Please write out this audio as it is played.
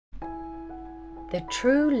The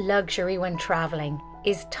true luxury when traveling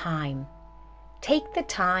is time. Take the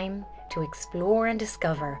time to explore and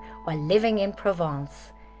discover while living in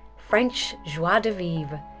Provence. French joie de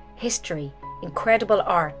vivre, history, incredible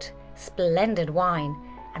art, splendid wine,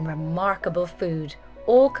 and remarkable food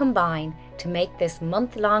all combine to make this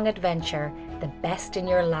month-long adventure the best in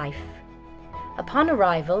your life. Upon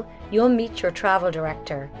arrival, you'll meet your travel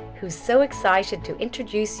director, who's so excited to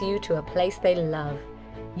introduce you to a place they love.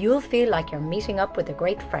 You'll feel like you're meeting up with a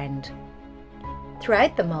great friend.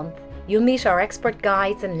 Throughout the month, you'll meet our expert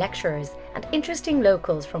guides and lecturers and interesting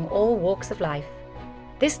locals from all walks of life.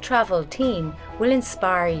 This travel team will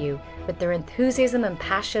inspire you with their enthusiasm and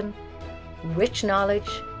passion, rich knowledge,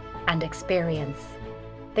 and experience.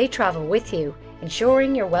 They travel with you,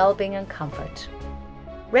 ensuring your well-being and comfort.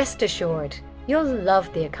 Rest assured, you'll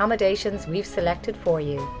love the accommodations we've selected for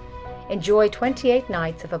you. Enjoy 28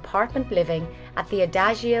 nights of apartment living at the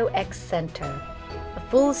Adagio X Centre, a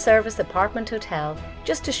full-service apartment hotel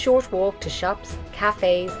just a short walk to shops,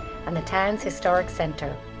 cafés, and the town's historic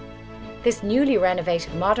centre. This newly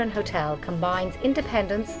renovated modern hotel combines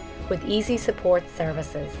independence with easy support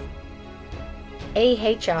services.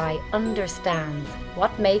 AHI understands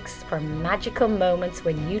what makes for magical moments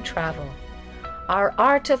when you travel. Our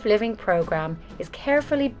Art of Living program is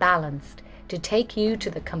carefully balanced to take you to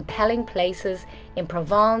the compelling places in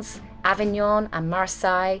Provence, Avignon and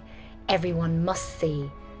Marseille everyone must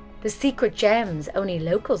see, the secret gems only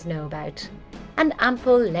locals know about, and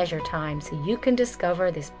ample leisure time so you can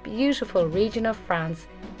discover this beautiful region of France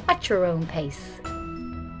at your own pace.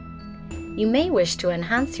 You may wish to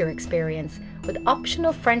enhance your experience with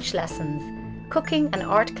optional French lessons, cooking and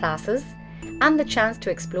art classes, and the chance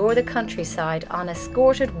to explore the countryside on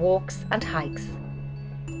escorted walks and hikes.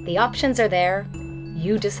 The options are there,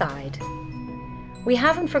 you decide. We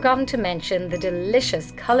haven't forgotten to mention the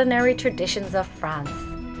delicious culinary traditions of France.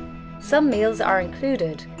 Some meals are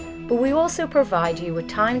included, but we also provide you with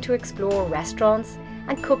time to explore restaurants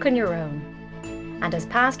and cook on your own. And as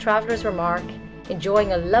past travellers remark,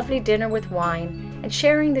 enjoying a lovely dinner with wine and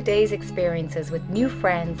sharing the day's experiences with new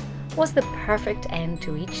friends was the perfect end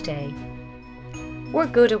to each day. We're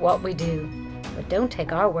good at what we do, but don't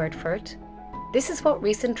take our word for it. This is what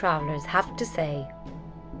recent travellers have to say.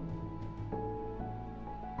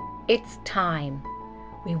 It's time.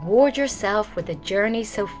 Reward yourself with a journey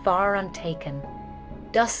so far untaken.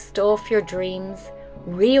 Dust off your dreams,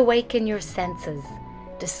 reawaken your senses,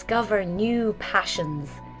 discover new passions,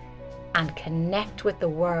 and connect with the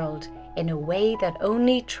world in a way that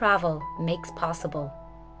only travel makes possible.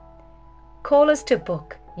 Call us to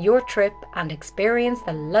book your trip and experience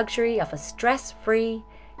the luxury of a stress-free,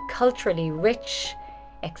 culturally rich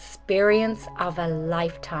experience of a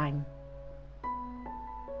lifetime.